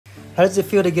How does it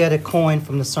feel to get a coin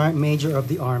from the Sergeant Major of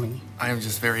the Army? I am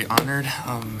just very honored.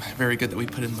 Very good that we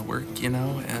put in the work, you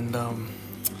know, and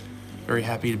very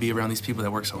happy to be around these people that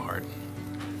work so hard.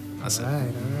 That's it. All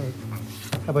right.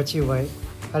 How about you, White?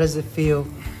 How does it feel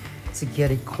to get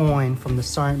a coin from the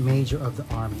Sergeant Major of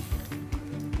the Army?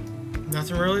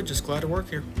 Nothing really, just glad to work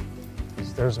here.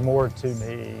 There's more to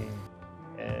me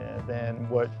than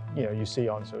what you see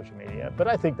on social media, but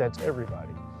I think that's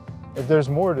everybody. If there's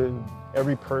more to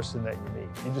every person that you meet,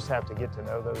 you just have to get to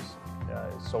know those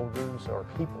soldiers or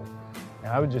people.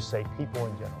 And I would just say people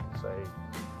in general. Say,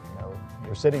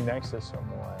 you're sitting next to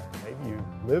someone, maybe you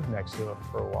lived next to them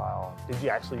for a while. Did you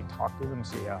actually talk to them,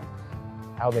 see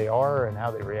how they are and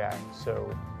how they react? So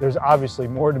there's obviously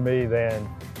more to me than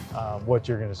what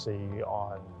you're going to see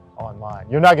online.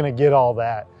 You're not going to get all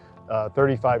that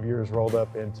 35 years rolled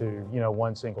up into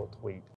one single tweet.